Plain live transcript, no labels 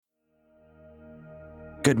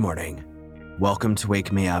Good morning. Welcome to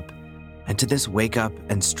Wake Me Up and to this Wake Up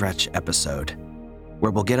and Stretch episode,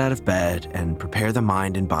 where we'll get out of bed and prepare the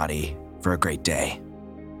mind and body for a great day.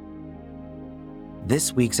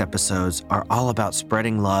 This week's episodes are all about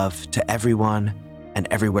spreading love to everyone and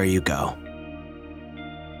everywhere you go.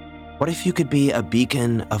 What if you could be a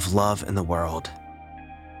beacon of love in the world,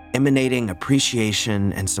 emanating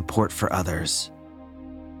appreciation and support for others?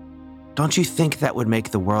 Don't you think that would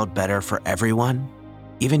make the world better for everyone?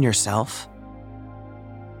 Even yourself?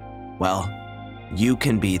 Well, you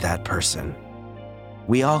can be that person.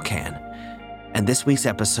 We all can, and this week's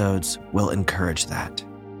episodes will encourage that.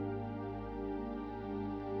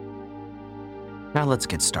 Now let's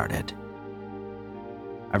get started.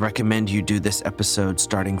 I recommend you do this episode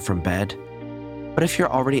starting from bed, but if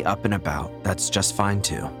you're already up and about, that's just fine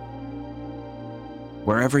too.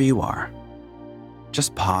 Wherever you are,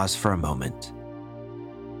 just pause for a moment.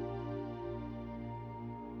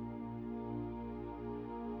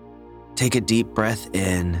 Take a deep breath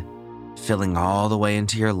in, filling all the way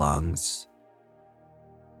into your lungs.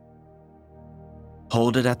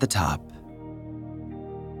 Hold it at the top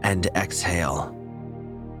and exhale.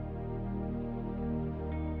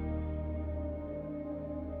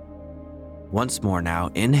 Once more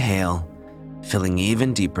now, inhale, filling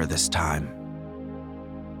even deeper this time.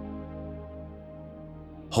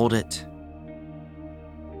 Hold it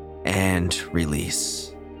and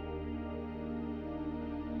release.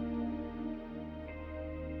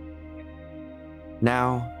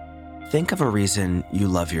 Now, think of a reason you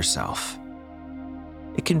love yourself.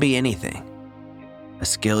 It can be anything. A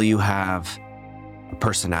skill you have, a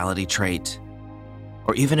personality trait,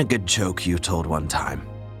 or even a good joke you told one time.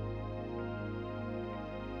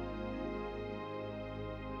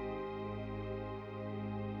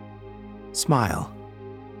 Smile,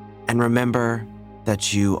 and remember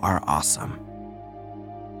that you are awesome.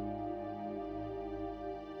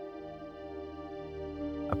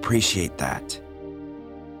 Appreciate that.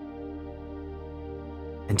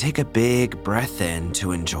 And take a big breath in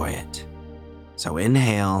to enjoy it. So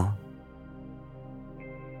inhale,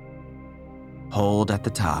 hold at the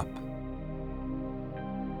top,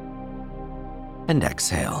 and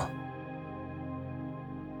exhale.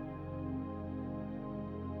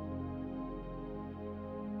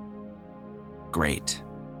 Great.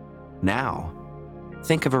 Now,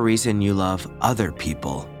 think of a reason you love other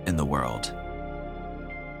people in the world.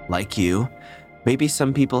 Like you, maybe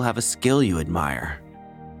some people have a skill you admire,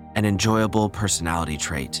 an enjoyable personality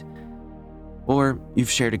trait, or you've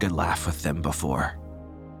shared a good laugh with them before.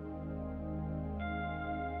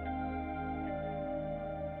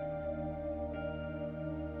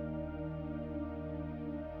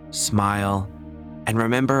 Smile and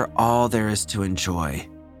remember all there is to enjoy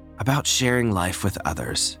about sharing life with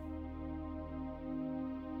others.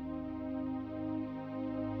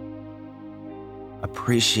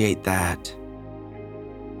 Appreciate that.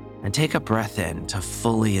 And take a breath in to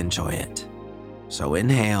fully enjoy it. So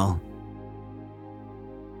inhale,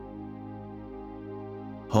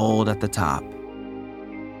 hold at the top,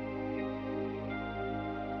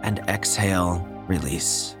 and exhale,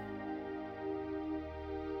 release.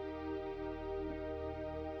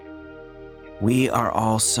 We are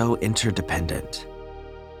all so interdependent.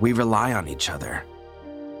 We rely on each other,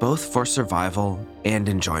 both for survival and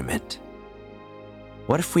enjoyment.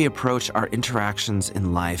 What if we approach our interactions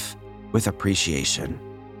in life with appreciation?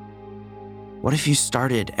 What if you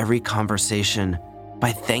started every conversation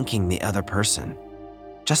by thanking the other person,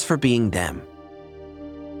 just for being them?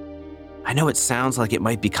 I know it sounds like it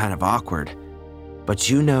might be kind of awkward, but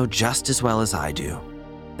you know just as well as I do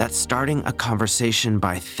that starting a conversation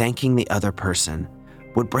by thanking the other person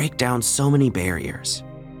would break down so many barriers.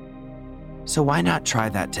 So why not try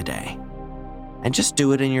that today? And just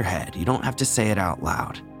do it in your head. You don't have to say it out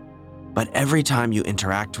loud. But every time you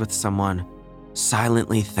interact with someone,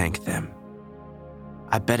 silently thank them.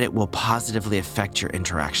 I bet it will positively affect your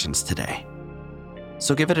interactions today.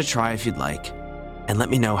 So give it a try if you'd like, and let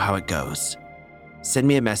me know how it goes. Send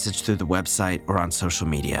me a message through the website or on social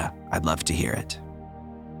media. I'd love to hear it.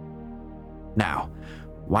 Now,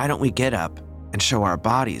 why don't we get up and show our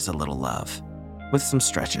bodies a little love with some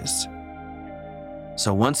stretches?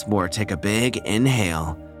 So once more, take a big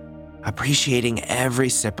inhale, appreciating every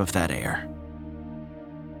sip of that air.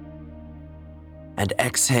 And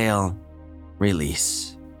exhale,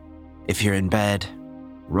 release. If you're in bed,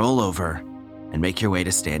 roll over and make your way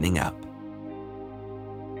to standing up.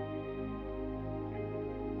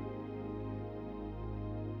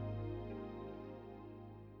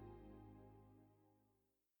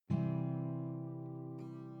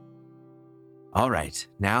 All right,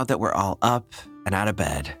 now that we're all up and out of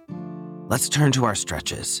bed, let's turn to our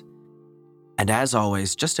stretches. And as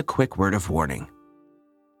always, just a quick word of warning.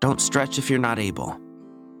 Don't stretch if you're not able.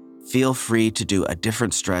 Feel free to do a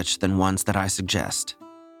different stretch than ones that I suggest.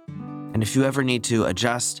 And if you ever need to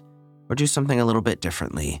adjust or do something a little bit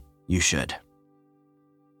differently, you should.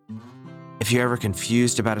 If you're ever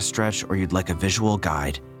confused about a stretch or you'd like a visual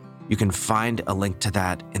guide, you can find a link to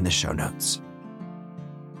that in the show notes.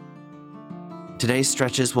 Today's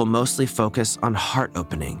stretches will mostly focus on heart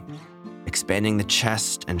opening, expanding the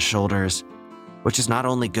chest and shoulders, which is not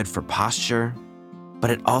only good for posture, but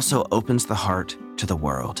it also opens the heart to the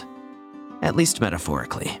world, at least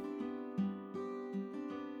metaphorically.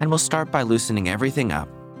 And we'll start by loosening everything up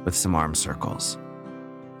with some arm circles.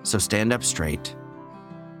 So stand up straight,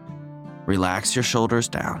 relax your shoulders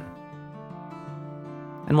down,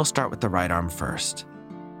 and we'll start with the right arm first,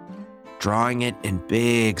 drawing it in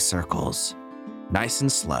big circles, nice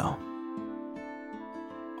and slow,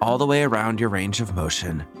 all the way around your range of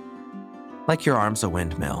motion, like your arm's a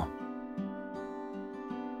windmill.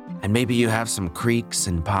 And maybe you have some creaks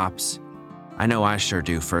and pops. I know I sure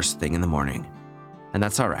do first thing in the morning, and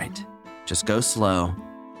that's all right. Just go slow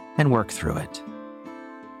and work through it.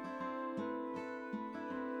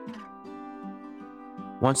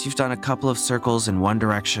 Once you've done a couple of circles in one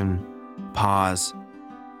direction, pause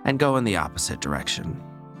and go in the opposite direction.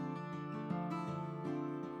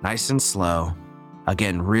 Nice and slow,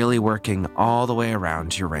 again, really working all the way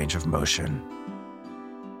around your range of motion.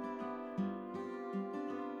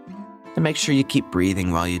 And make sure you keep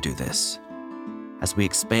breathing while you do this. As we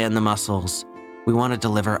expand the muscles, we want to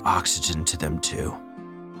deliver oxygen to them too.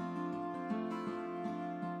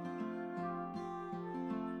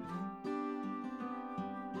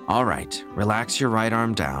 All right, relax your right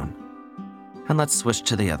arm down, and let's switch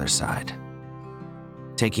to the other side.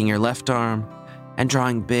 Taking your left arm and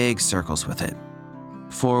drawing big circles with it.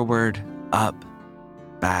 Forward, up,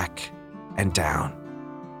 back, and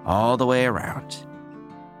down, all the way around.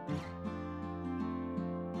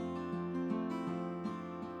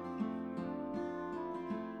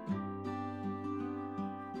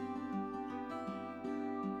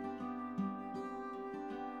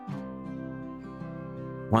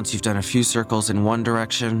 Once you've done a few circles in one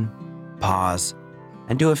direction, pause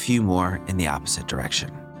and do a few more in the opposite direction.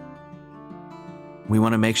 We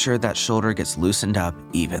want to make sure that shoulder gets loosened up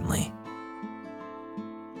evenly.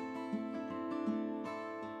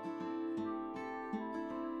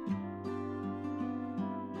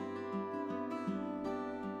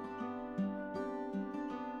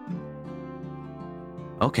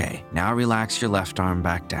 Okay, now relax your left arm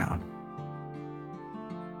back down.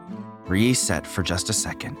 Reset for just a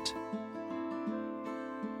second.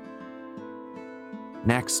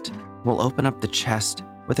 Next, we'll open up the chest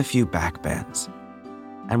with a few back bends,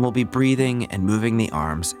 and we'll be breathing and moving the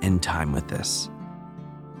arms in time with this.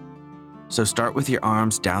 So start with your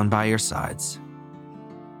arms down by your sides.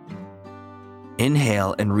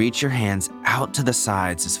 Inhale and reach your hands out to the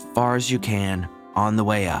sides as far as you can on the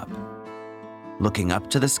way up. Looking up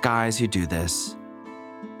to the sky as you do this,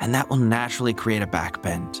 and that will naturally create a back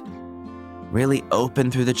bend. Really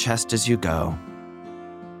open through the chest as you go.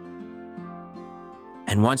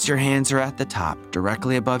 And once your hands are at the top,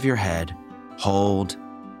 directly above your head, hold,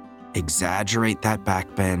 exaggerate that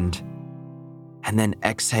back bend, and then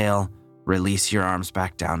exhale, release your arms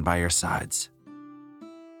back down by your sides.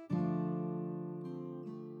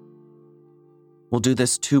 We'll do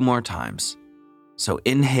this 2 more times. So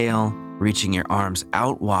inhale, reaching your arms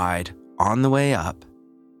out wide on the way up,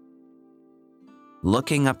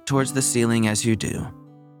 looking up towards the ceiling as you do,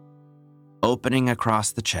 opening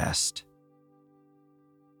across the chest.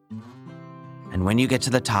 And when you get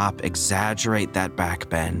to the top, exaggerate that back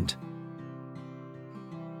bend.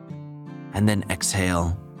 And then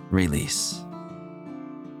exhale, release.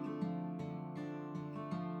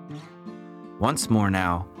 Once more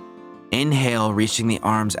now, inhale, reaching the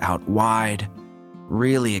arms out wide,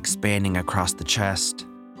 really expanding across the chest.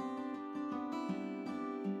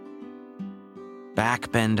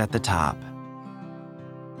 Back bend at the top.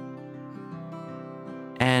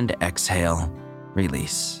 And exhale,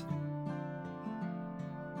 release.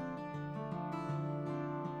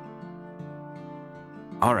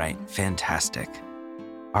 All right, fantastic.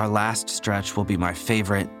 Our last stretch will be my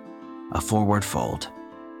favorite, a forward fold.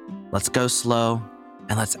 Let's go slow,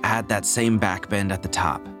 and let's add that same back bend at the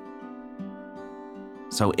top.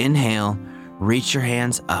 So inhale, reach your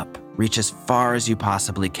hands up, reach as far as you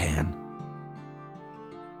possibly can.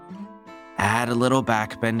 Add a little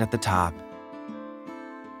back bend at the top.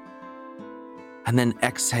 And then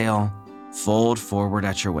exhale, fold forward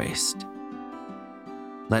at your waist.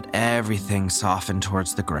 Let everything soften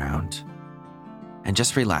towards the ground. And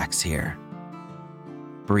just relax here.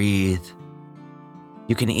 Breathe.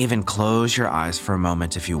 You can even close your eyes for a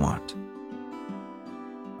moment if you want.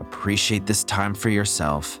 Appreciate this time for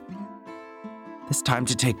yourself. This time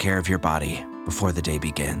to take care of your body before the day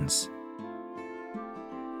begins.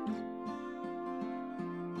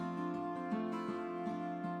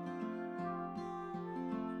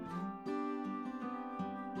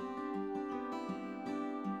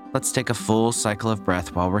 Let's take a full cycle of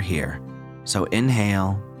breath while we're here. So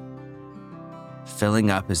inhale,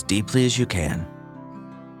 filling up as deeply as you can.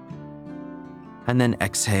 And then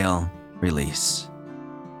exhale, release.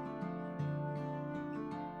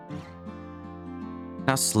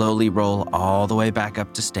 Now slowly roll all the way back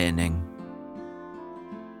up to standing.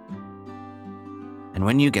 And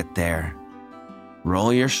when you get there,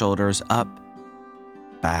 roll your shoulders up,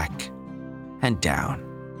 back, and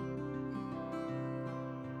down.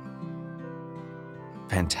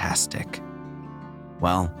 Fantastic.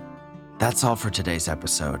 Well, that's all for today's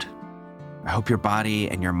episode. I hope your body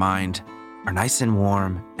and your mind are nice and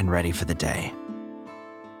warm and ready for the day.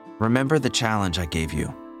 Remember the challenge I gave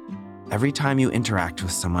you. Every time you interact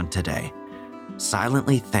with someone today,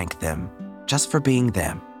 silently thank them just for being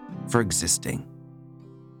them, for existing,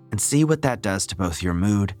 and see what that does to both your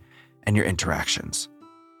mood and your interactions.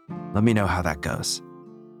 Let me know how that goes.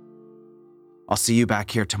 I'll see you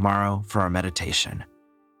back here tomorrow for our meditation.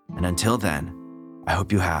 And until then, I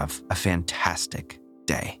hope you have a fantastic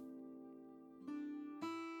day.